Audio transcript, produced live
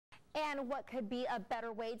And what could be a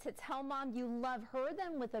better way to tell mom you love her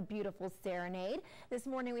than with a beautiful serenade? This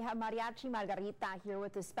morning we have Mariachi Margarita here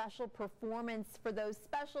with a special performance for those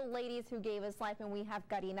special ladies who gave us life, and we have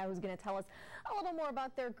Karina who's going to tell us a little more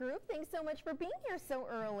about their group. Thanks so much for being here so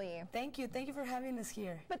early. Thank you for having us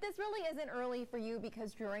here. But this really isn't early for you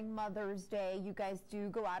because during Mother's Day you guys do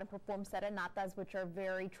go out and perform serenatas, which are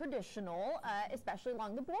very traditional, especially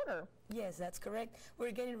along the border. Yes, that's correct. We're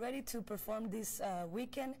getting ready to perform this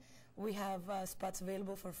weekend. We have spots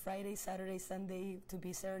available for Friday, Saturday, Sunday to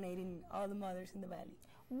be serenading all the mothers in the valley.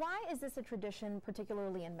 Why is this a tradition,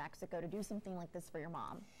 particularly in Mexico, to do something like this for your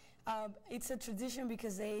mom? It's a tradition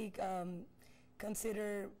because they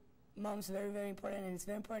consider moms very important, and it's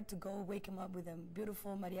very important to go wake them up with them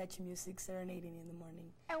beautiful mariachi music serenading in the morning.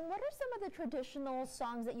 And what are some of the traditional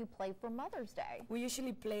songs that you play for Mother's Day? We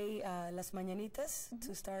usually play Las Mañanitas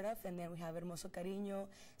to start off, and then we have Hermoso Cariño,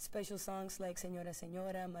 special songs like Señora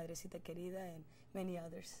Señora, Madrecita Querida, and many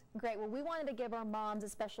others. Great. Well, we wanted to give our moms a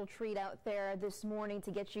special treat out there this morning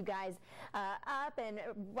to get you guys up and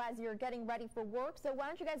as you're getting ready for work. So why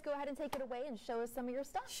don't you guys go ahead and take it away and show us some of your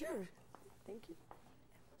stuff? Sure. Thank you.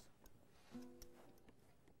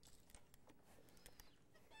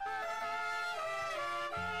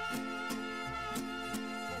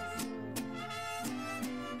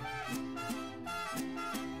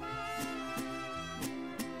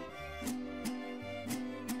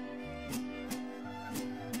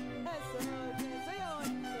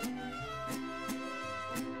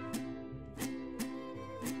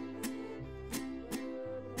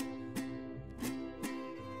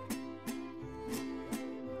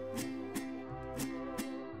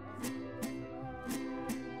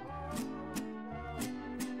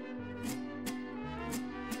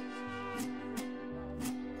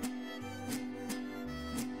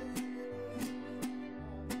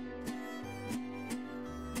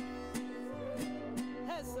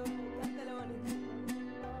 Eso, cántale bonito.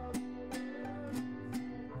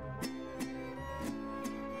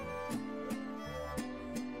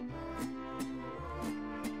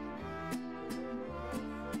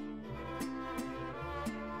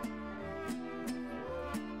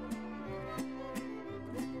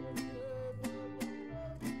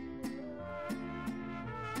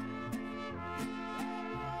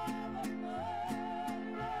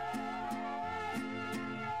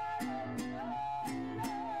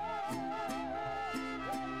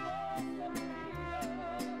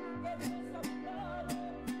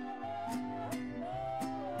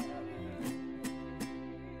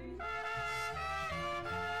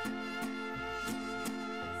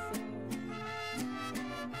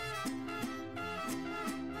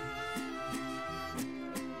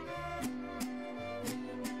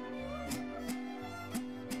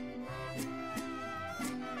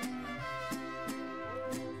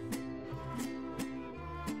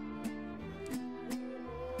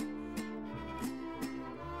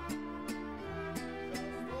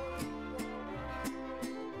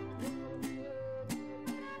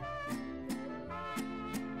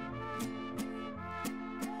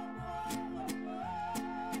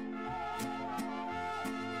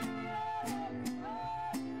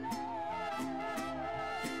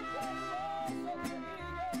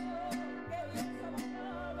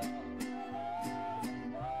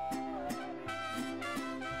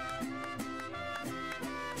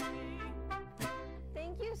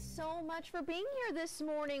 So much for being here this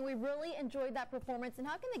morning. We really enjoyed that performance. And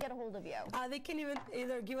how can they get a hold of you? They can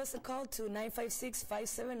either give us a call to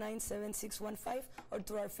 956-579-7615 or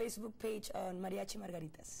to our Facebook page on Mariachi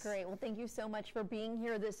Margaritas. Great. Well, thank you so much for being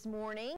here this morning.